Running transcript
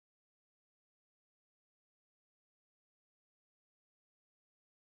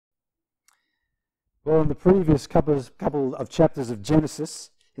Well, in the previous couple of chapters of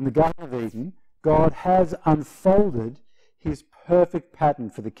Genesis, in the Garden of Eden, God has unfolded his perfect pattern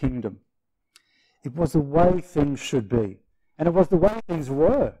for the kingdom. It was the way things should be, and it was the way things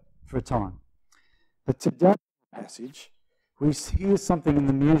were for a time. But today's passage, we hear something in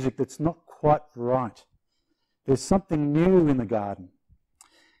the music that's not quite right. There's something new in the garden.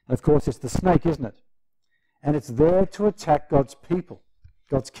 And of course, it's the snake, isn't it? And it's there to attack God's people,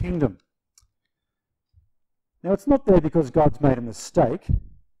 God's kingdom. Now, it's not there because God's made a mistake.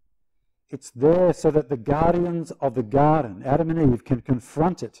 It's there so that the guardians of the garden, Adam and Eve, can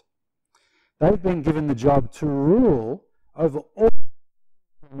confront it. They've been given the job to rule over all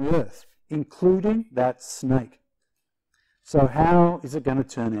on the earth, including that snake. So how is it going to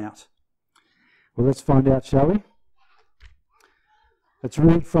turn out? Well, let's find out, shall we? Let's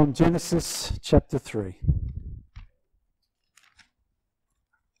read from Genesis chapter 3.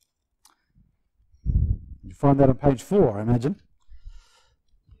 You find that on page 4, I imagine.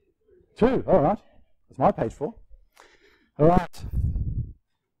 2, all right. That's my page 4. All right.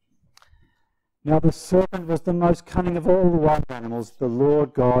 Now the serpent was the most cunning of all the wild animals the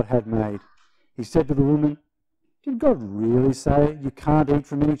Lord God had made. He said to the woman, "Did God really say you can't eat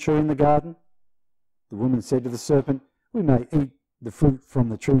from any tree in the garden?" The woman said to the serpent, "We may eat the fruit from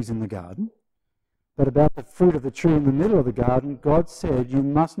the trees in the garden, but about the fruit of the tree in the middle of the garden, God said you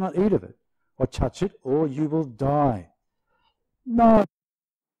must not eat of it or touch it, or you will die." "No,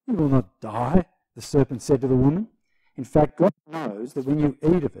 you will not die," the serpent said to the woman. "In fact, God knows that when you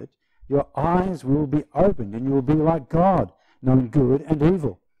eat of it, your eyes will be opened and you will be like God, knowing good and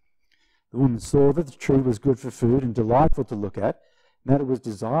evil." The woman saw that the tree was good for food and delightful to look at, and that it was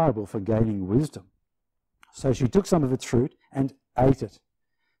desirable for gaining wisdom. So she took some of its fruit and ate it.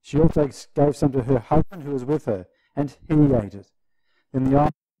 She also gave some to her husband who was with her, and he ate it. Then the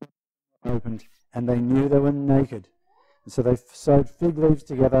eyes were opened, and they knew they were naked. And so they sewed fig leaves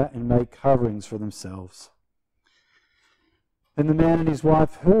together and made coverings for themselves. Then the man and his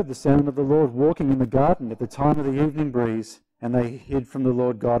wife heard the sound of the Lord walking in the garden at the time of the evening breeze, and they hid from the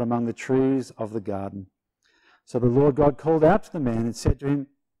Lord God among the trees of the garden. So the Lord God called out to the man and said to him,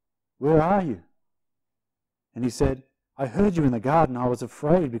 "Where are you?" And he said, "I heard you in the garden. I was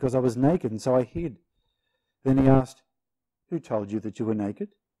afraid because I was naked, and so I hid." Then he asked, "Who told you that you were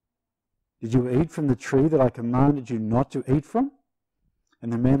naked? Did you eat from the tree that I commanded you not to eat from?"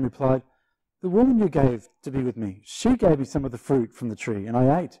 And the man replied, "The woman you gave to be with me, she gave me some of the fruit from the tree, and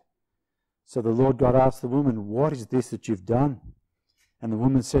I ate." So the Lord God asked the woman, "What is this that you've done?" And the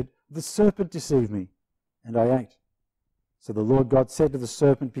woman said, "The serpent deceived me, and I ate." So the Lord God said to the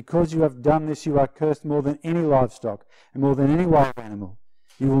serpent, "Because you have done this, you are cursed more than any livestock and more than any wild animal.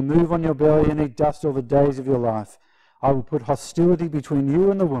 You will move on your belly and eat dust all the days of your life. I will put hostility between you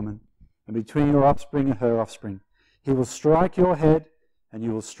and the woman, and between your offspring and her offspring. He will strike your head, and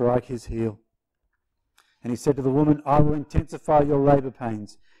you will strike his heel." And he said to the woman, "I will intensify your labor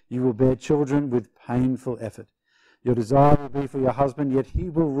pains. You will bear children with painful effort. Your desire will be for your husband, yet he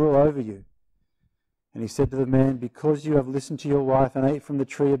will rule over you." And he said to the man, "Because you have listened to your wife and ate from the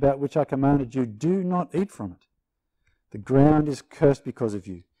tree about which I commanded you, do not eat from it. The ground is cursed because of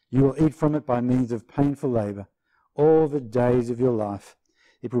you. You will eat from it by means of painful labor all the days of your life.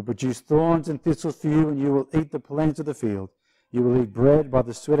 It will produce thorns and thistles for you, and you will eat the plants of the field. You will eat bread by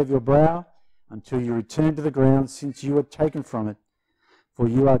the sweat of your brow until you return to the ground, since you were taken from it. For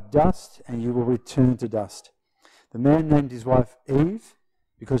you are dust, and you will return to dust." The man named his wife Eve,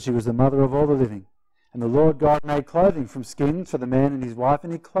 because she was the mother of all the living. And the Lord God made clothing from skins for the man and his wife,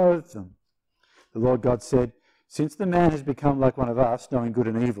 and he clothed them. The Lord God said, "Since the man has become like one of us, knowing good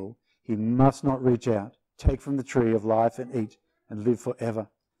and evil, he must not reach out, take from the tree of life and eat, and live forever."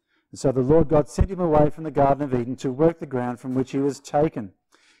 And so the Lord God sent him away from the Garden of Eden to work the ground from which he was taken.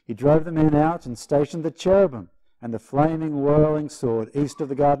 He drove the man out and stationed the cherubim and the flaming, whirling sword east of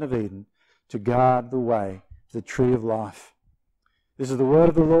the Garden of Eden to guard the way to the tree of life. This is the word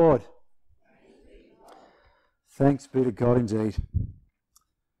of the Lord. Thanks be to God indeed.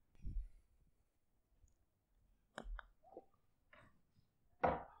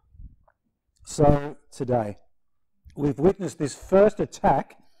 So today, we've witnessed this first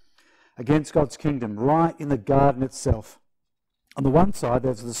attack against God's kingdom right in the garden itself. On the one side,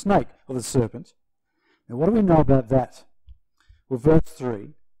 there's the snake, or the serpent. Now, what do we know about that? Well, verse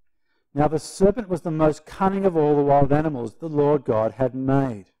 3. "Now the serpent was the most cunning of all the wild animals the Lord God had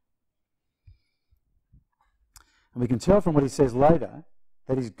made." And we can tell from what he says later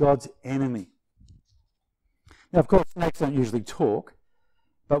that he's God's enemy. Now, of course, snakes don't usually talk,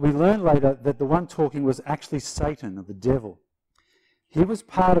 but we learn later that the one talking was actually Satan, or the devil. He was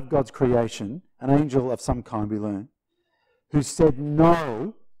part of God's creation, an angel of some kind we learn, who said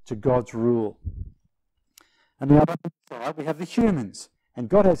no to God's rule. And the other side, we have the humans. And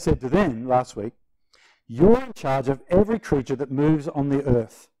God has said to them last week, you're in charge of every creature that moves on the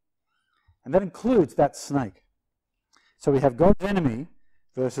earth. And that includes that snake. So we have God's enemy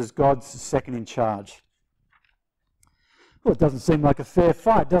versus God's second in charge. Well, it doesn't seem like a fair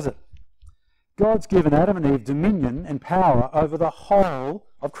fight, does it? God's given Adam and Eve dominion and power over the whole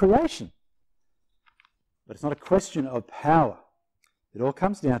of creation. But it's not a question of power. It all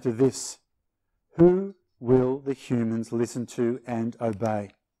comes down to this. Who will the humans listen to and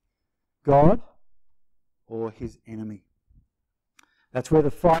obey? God or his enemy? That's where the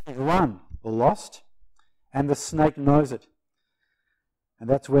fight is won or lost, and the snake knows it. And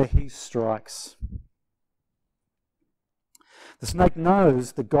that's where he strikes. The snake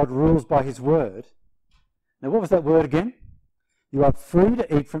knows that God rules by his word. Now, what was that word again? You are free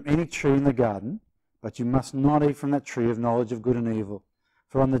to eat from any tree in the garden, but you must not eat from that tree of knowledge of good and evil.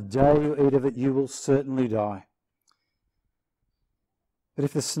 For on the day you eat of it, you will certainly die. But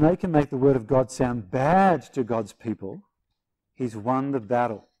if the snake can make the word of God sound bad to God's people, he's won the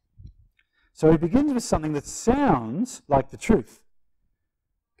battle. So he begins with something that sounds like the truth.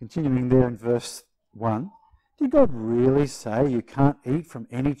 Continuing there in verse 1. Did God really say you can't eat from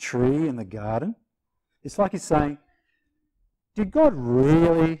any tree in the garden? It's like he's saying, did God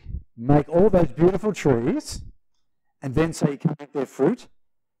really make all those beautiful trees and then say you can't eat their fruit?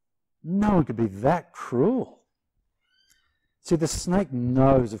 No one could be that cruel. See, the snake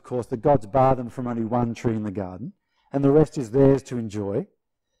knows, of course, that God's barred them from only one tree in the garden, and the rest is theirs to enjoy.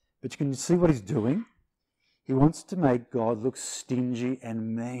 But you can see what he's doing? He wants to make God look stingy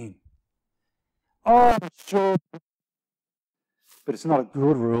and mean. Oh, sure. But it's not a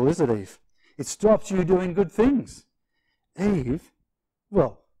good rule, is it, Eve? It stops you doing good things. Eve,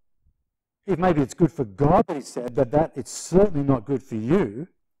 maybe it's good for God, he said, but that it's certainly not good for you.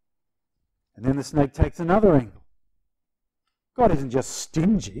 And then the snake takes another angle. God isn't just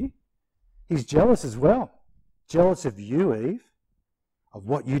stingy. He's jealous as well. Jealous of you, Eve, of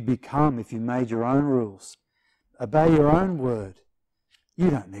what you'd become if you made your own rules. Obey your own word. You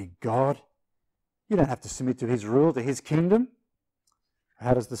don't need God. You don't have to submit to his rule, to his kingdom.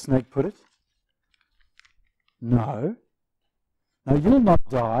 How does the snake put it? No. No, you'll not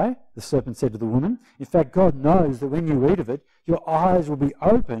die, the serpent said to the woman. In fact, God knows that when you eat of it, your eyes will be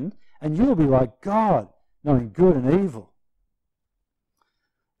opened and you'll be like God, knowing good and evil.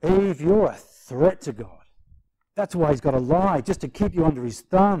 Eve, you're a threat to God. That's why he's got to lie, just to keep you under his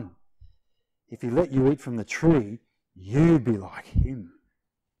thumb. If he let you eat from the tree, you'd be like him.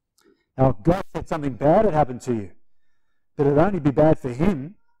 Now, if God said something bad had happened to you, but it'd only be bad for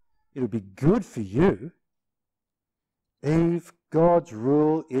him, it would be good for you. Eve, God's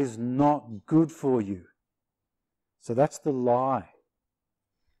rule is not good for you. So that's the lie.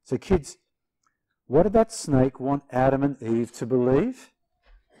 So kids, what did that snake want Adam and Eve to believe?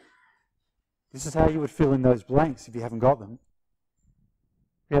 This is how you would fill in those blanks if you haven't got them.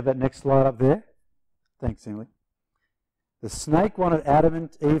 We have that next slide up there. Thanks, Emily. The snake wanted Adam and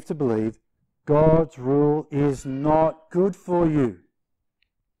Eve to believe God's rule is not good for you.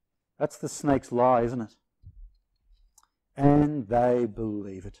 That's the snake's lie, isn't it? And they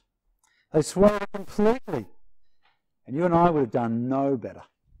believe it. They swallow it completely. And you and I would have done no better.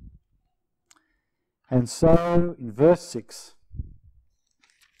 And so, in verse 6,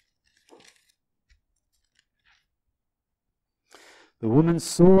 the woman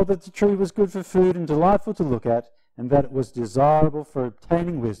saw that the tree was good for food and delightful to look at, and that it was desirable for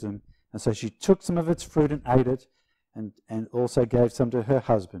obtaining wisdom. And so she took some of its fruit and ate it, and also gave some to her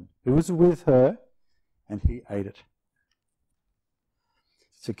husband, who was with her, and he ate it.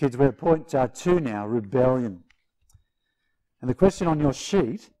 So kids, we're at point 2 now, rebellion. And the question on your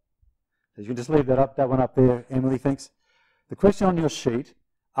sheet, you can just leave that one up there, Emily, thanks. The question on your sheet,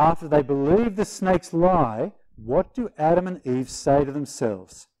 after they believe the snake's lie, what do Adam and Eve say to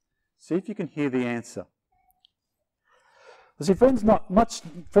themselves? See if you can hear the answer. Well, see, friends, not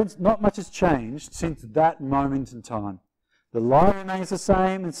much has changed since that moment in time. The lie remains the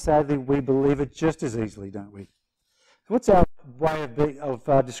same, and sadly, we believe it just as easily, don't we? So what's our way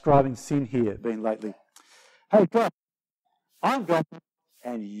of describing sin here been lately? Hey, God, I'm God,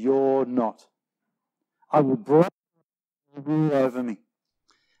 and you're not. I will break you rule over me.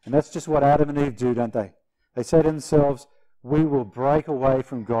 And that's just what Adam and Eve do, don't they? They say to themselves, we will break away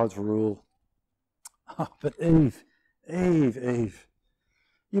from God's rule. Oh, but Eve,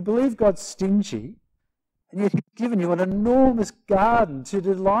 you believe God's stingy, and yet he's given you an enormous garden to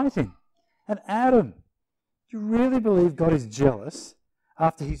delight in. And Adam, do you really believe God is jealous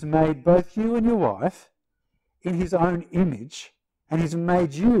after he's made both you and your wife in his own image, and he's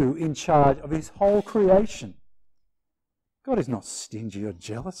made you in charge of his whole creation. God is not stingy or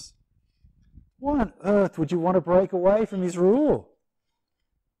jealous. Why on earth would you want to break away from his rule?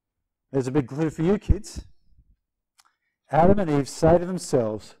 There's a big clue for you, kids. Adam and Eve say to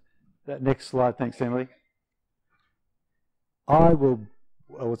themselves, that next slide, thanks Emily, we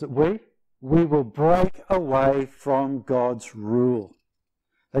will break away from God's rule.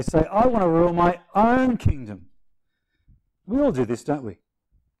 They say, I want to rule my own kingdom. We all do this, don't we?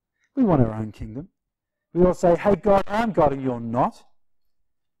 We want our own kingdom. We all say, hey God, I'm God and you're not.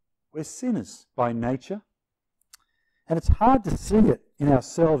 We're sinners by nature. And it's hard to see it in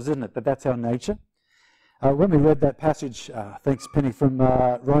ourselves, isn't it, that that's our nature? When we read that passage, thanks Penny, from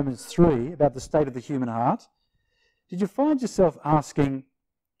Romans 3 about the state of the human heart, did you find yourself asking,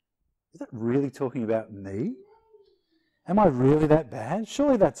 is that really talking about me? Am I really that bad?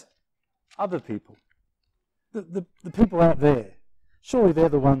 Surely that's other people. The people out there. Surely they're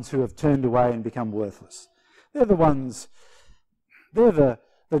the ones who have turned away and become worthless. They're the ones, they're the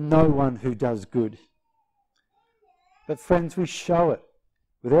no one who does good. But friends, we show it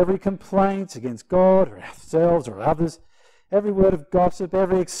with every complaint against God or ourselves or others, every word of gossip,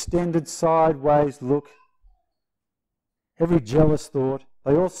 every extended sideways look, every jealous thought.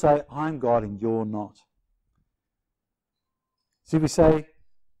 They all say, I'm God and you're not. See, we say,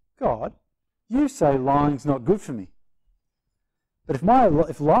 God, you say lying's not good for me. But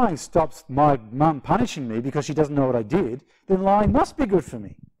if lying stops my mum punishing me because she doesn't know what I did, then lying must be good for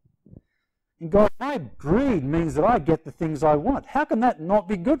me. And God, my greed means that I get the things I want. How can that not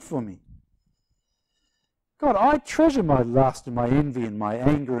be good for me? God, I treasure my lust and my envy and my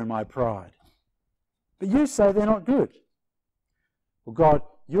anger and my pride. But you say they're not good. Well, God,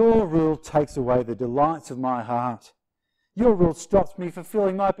 your rule takes away the delights of my heart. Your rule stops me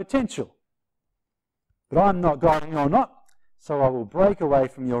fulfilling my potential. But I'm not God and you're not, so I will break away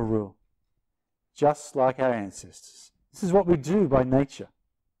from your rule, just like our ancestors. This is what we do by nature.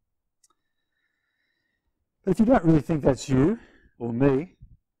 But if you don't really think that's you or me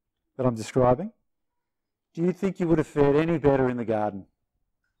that I'm describing, do you think you would have fared any better in the garden?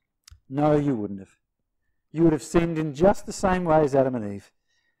 No, you wouldn't have. You would have sinned in just the same way as Adam and Eve.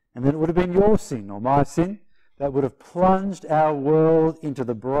 And then it would have been your sin or my sin that would have plunged our world into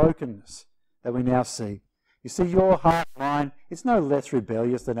the brokenness that we now see. You see, your heart and mine, it's no less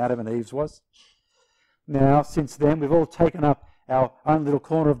rebellious than Adam and Eve's was. Now, since then, we've all taken up our own little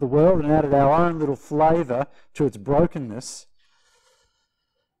corner of the world and added our own little flavour to its brokenness.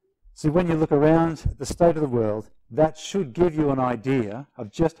 See, when you look around at the state of the world, that should give you an idea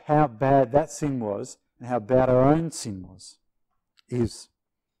of just how bad that sin was and how bad our own sin is.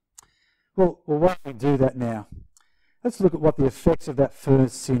 Well, why don't we do that now? Let's look at what the effects of that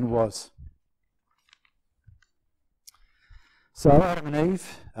first sin was. So Adam and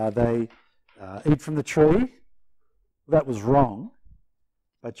Eve, they eat from the tree. That was wrong.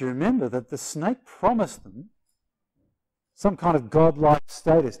 But you remember that the snake promised them some kind of godlike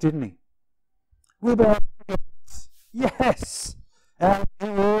status, didn't he? We'll be yes! Out of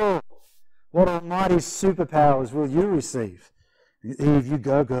the world. What almighty superpowers will you receive? Eve, you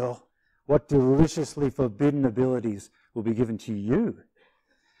go, girl. What deliciously forbidden abilities will be given to you?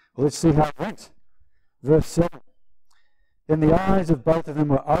 Well, let's see how it went. Verse 7. Then the eyes of both of them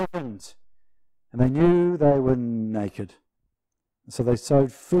were opened, and they knew they were naked. And so they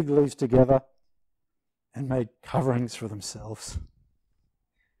sewed fig leaves together and made coverings for themselves.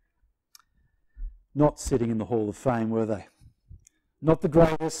 Not sitting in the Hall of Fame, were they? Not the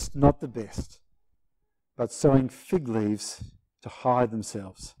greatest, not the best, but sewing fig leaves to hide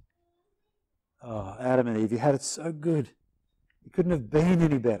themselves. Oh, Adam and Eve, you had it so good. You couldn't have been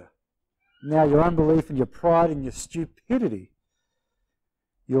any better. Now your unbelief and your pride and your stupidity,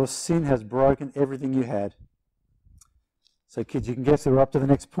 your sin has broken everything you had. So kids, you can guess they're up to the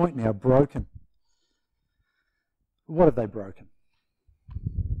next point now, broken. What have they broken?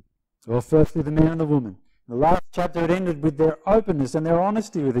 Well, firstly, the man and the woman. In the last chapter, it ended with their openness and their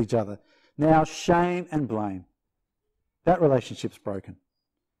honesty with each other. Now, shame and blame. That relationship's broken.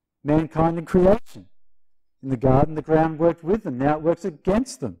 Mankind and creation. In the garden, the ground worked with them. Now it works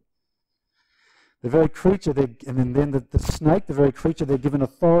against them. The very creature, and then the snake, the very creature they're given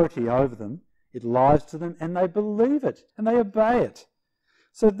authority over them, it lies to them and they believe it and they obey it.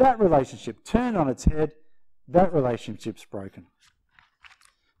 So that relationship turned on its head, that relationship's broken.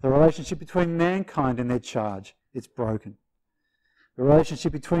 The relationship between mankind and their charge, it's broken. The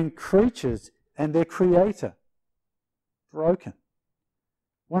relationship between creatures and their creator, broken.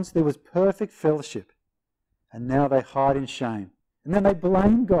 Once there was perfect fellowship, and now they hide in shame. And then they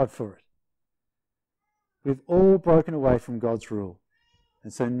blame God for it. We've all broken away from God's rule.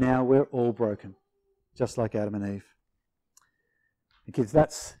 And so now we're all broken, just like Adam and Eve. And kids,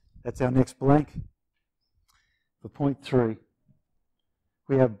 that's our next blank for point 3.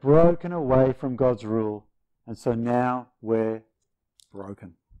 We have broken away from God's rule, and so now we're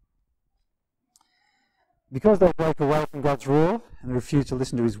broken. Because they break away from God's rule and refuse to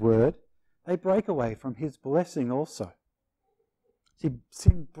listen to his word, they break away from his blessing also. See,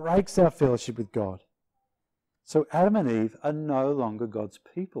 sin breaks our fellowship with God. So Adam and Eve are no longer God's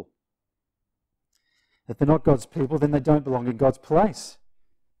people. If they're not God's people, then they don't belong in God's place.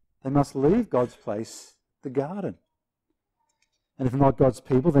 They must leave God's place, the garden. And if they're not God's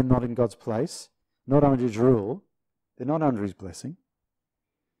people, they're not in God's place, not under his rule, they're not under his blessing.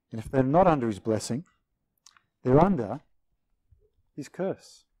 And if they're not under his blessing, they're under his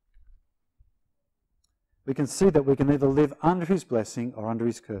curse. We can see that we can either live under his blessing or under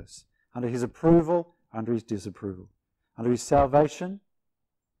his curse, under his approval, under his disapproval, under his salvation,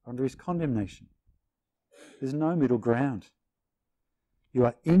 or under his condemnation. There's no middle ground. You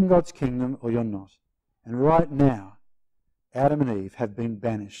are in God's kingdom or you're not. And right now, Adam and Eve have been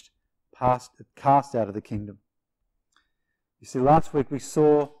banished, cast out of the kingdom. You see, last week we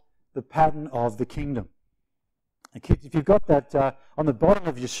saw the pattern of the kingdom. If you've got that on the bottom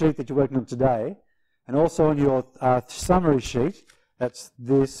of your sheet that you're working on today, and also on your summary sheet, that's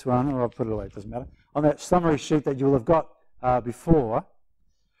this one, or I'll put it away, it doesn't matter. On that summary sheet that you will have got before,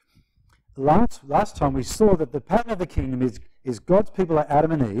 last time we saw that the pattern of the kingdom is God's people are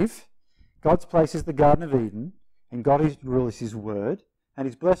Adam and Eve, God's place is the Garden of Eden, and God's rule is his word, and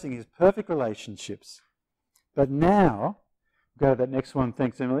his blessing is perfect relationships. But now, go to that next one,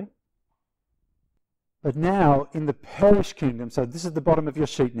 thanks Emily. But now, in the perish kingdom, so this is the bottom of your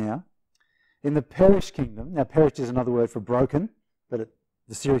sheet now, in the perish kingdom, now perish is another word for broken, but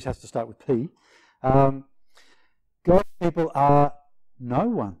the series has to start with P. God's people are no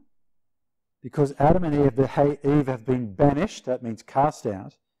one. Because Adam and Eve have been banished, that means cast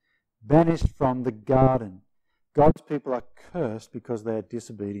out, banished from the garden. God's people are cursed because they are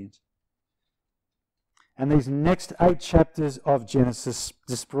disobedient. And these next 8 chapters of Genesis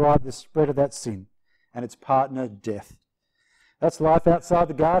describe the spread of that sin and its partner, death. That's life outside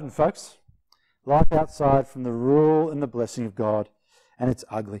the garden, folks. Life outside from the rule and the blessing of God, and it's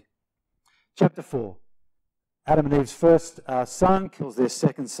ugly. Chapter 4. Adam and Eve's first son kills their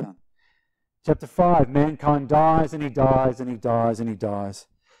second son. Chapter 5, mankind dies and he dies and he dies and he dies.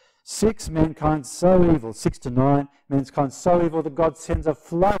 6, mankind so evil, 6 to 9, mankind so evil that God sends a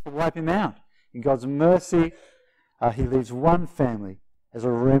flood to wipe him out. In God's mercy, he leaves one family as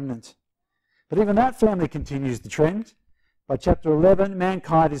a remnant. But even that family continues the trend. By chapter 11,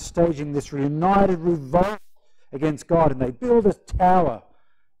 mankind is staging this reunited revolt against God, and they build a tower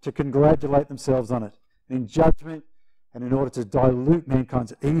to congratulate themselves on it. In judgment, and in order to dilute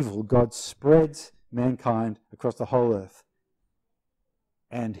mankind's evil, God spreads mankind across the whole earth.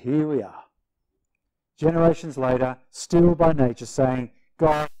 And here we are, generations later, still by nature saying,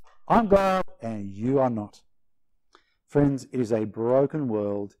 God, I'm God, and you are not. Friends, it is a broken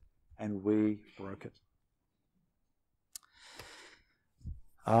world, and we broke it.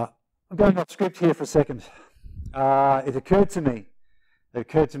 I'm going off script here for a second. It occurred to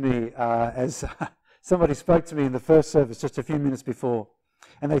me as somebody spoke to me in the first service just a few minutes before,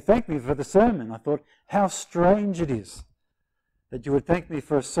 and they thanked me for the sermon. I thought, how strange it is that you would thank me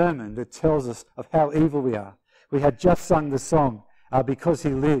for a sermon that tells us of how evil we are. We had just sung the song, because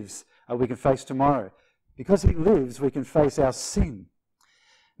he lives, we can face tomorrow. Because he lives, we can face our sin.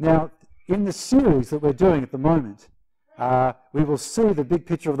 Now, in the series that we're doing at the moment, we will see the big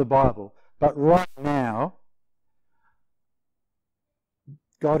picture of the Bible. But right now,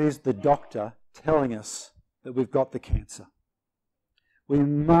 God is the doctor telling us that we've got the cancer. We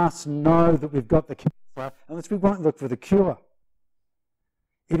must know that we've got the cancer, unless we won't look for the cure.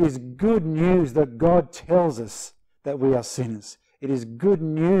 It is good news that God tells us that we are sinners. It is good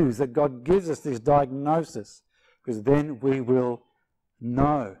news that God gives us this diagnosis, because then we will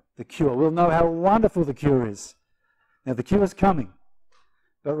know the cure. We'll know how wonderful the cure is. Now, the cure is coming,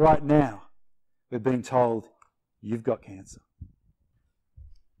 but right now, we're being told, you've got cancer.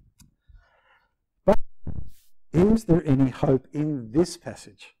 But is there any hope in this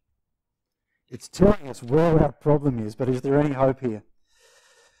passage? It's telling us where our problem is, but is there any hope here?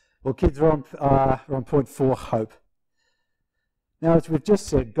 Well, kids, we're on point 4, hope. Now, as we've just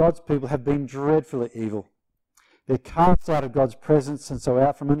said, God's people have been dreadfully evil. They're cast out of God's presence and so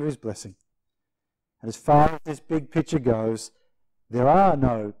out from under his blessing. And as far as this big picture goes, there are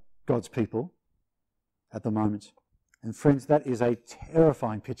no God's people at the moment. And friends, that is a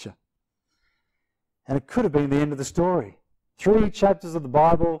terrifying picture. And it could have been the end of the story. 3 chapters of the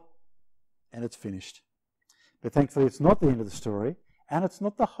Bible, and it's finished. But thankfully it's not the end of the story, and it's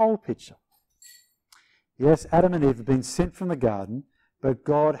not the whole picture. Yes, Adam and Eve have been sent from the garden, but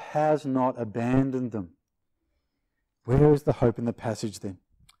God has not abandoned them. Where is the hope in the passage then?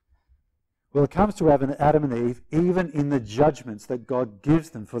 Well, it comes to Adam and Eve even in the judgments that God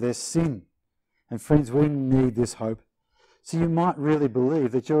gives them for their sin. And friends, we need this hope. So you might really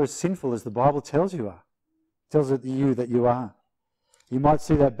believe that you're as sinful as the Bible tells you are. It tells you that you are. You might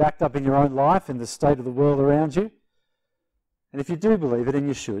see that backed up in your own life and the state of the world around you. And if you do believe it, and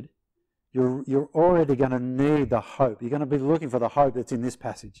you should, you're already going to need the hope. You're going to be looking for the hope that's in this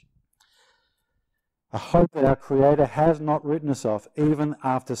passage. A hope that our Creator has not written us off, even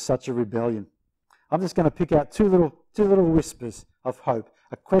after such a rebellion. I'm just going to pick out two little whispers of hope,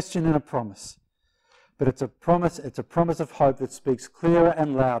 a question and a promise. But it's a promise of hope that speaks clearer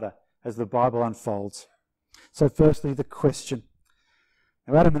and louder as the Bible unfolds. So firstly, the question.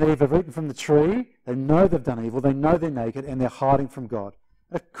 Now, Adam and Eve have eaten from the tree. They know they've done evil. They know they're naked, and they're hiding from God.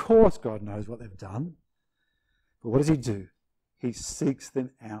 Of course God knows what they've done. But what does He do? He seeks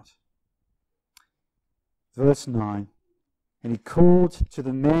them out. Verse 9, and He called to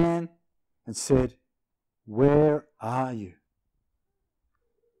the man and said, "Where are you?"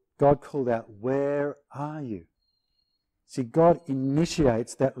 God called out, "Where are you?" See, God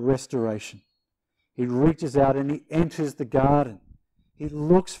initiates that restoration. He reaches out and He enters the garden. He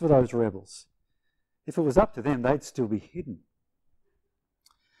looks for those rebels. If it was up to them, they'd still be hidden.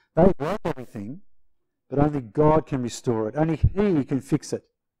 They broke everything, but only God can restore it. Only He can fix it.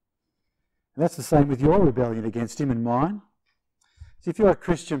 And that's the same with your rebellion against Him and mine. So if you're a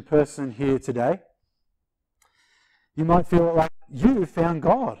Christian person here today, you might feel like you found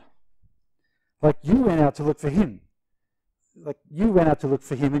God. Like you went out to look for Him. Like you went out to look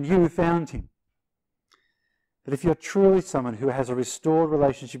for Him and you found Him. But if you're truly someone who has a restored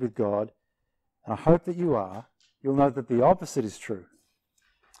relationship with God, and I hope that you are, you'll know that the opposite is true.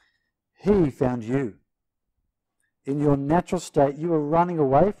 He found you. In your natural state, you were running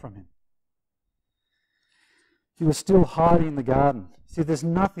away from Him. You were still hiding in the garden. See, there's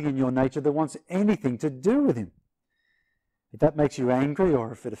nothing in your nature that wants anything to do with Him. If that makes you angry,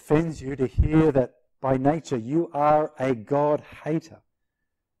 or if it offends you to hear that by nature you are a God hater,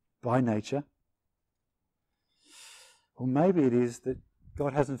 by nature, or maybe it is that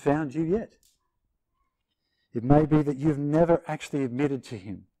God hasn't found you yet. It may be that you've never actually admitted to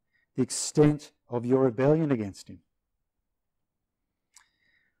Him the extent of your rebellion against Him.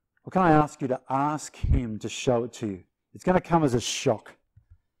 Well, can I ask you to ask Him to show it to you? It's going to come as a shock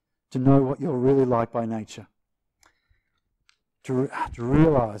to know what you're really like by nature. To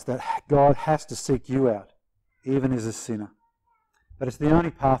realise that God has to seek you out, even as a sinner. But it's the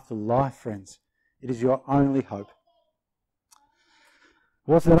only path to life, friends. It is your only hope.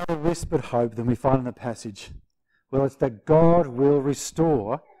 What's that other whispered hope that we find in the passage? Well, it's that God will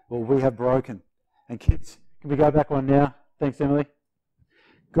restore what we have broken. And kids, can we go back one now? Thanks, Emily.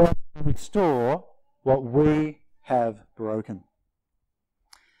 God will restore what we have broken.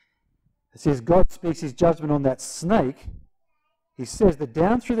 It says God speaks His judgment on that snake. He says that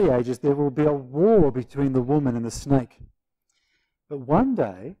down through the ages there will be a war between the woman and the snake. But one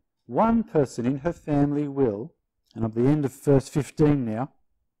day, one person in her family will, and at the end of verse 15 now,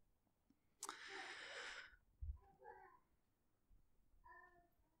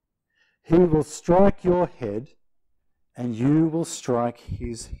 he will strike your head and you will strike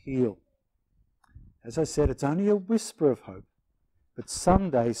his heel. As I said, it's only a whisper of hope, but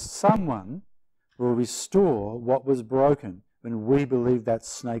someday someone will restore what was broken when we believe that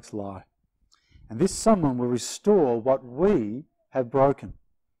snake's lie. And this someone will restore what we have broken.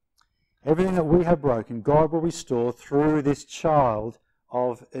 Everything that we have broken, God will restore through this child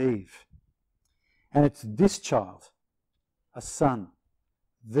of Eve. And it's this child, a son,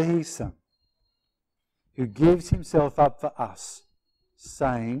 the Son, who gives Himself up for us,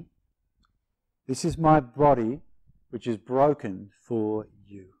 saying, "This is my body, which is broken for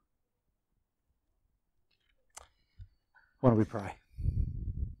you." Why don't we pray?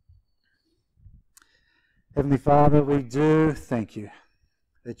 Heavenly Father, we do thank You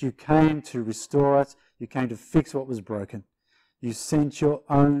that You came to restore us. You came to fix what was broken. You sent Your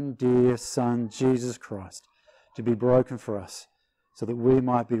own dear Son, Jesus Christ, to be broken for us so that we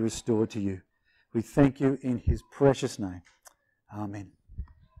might be restored to You. We thank You in His precious name. Amen.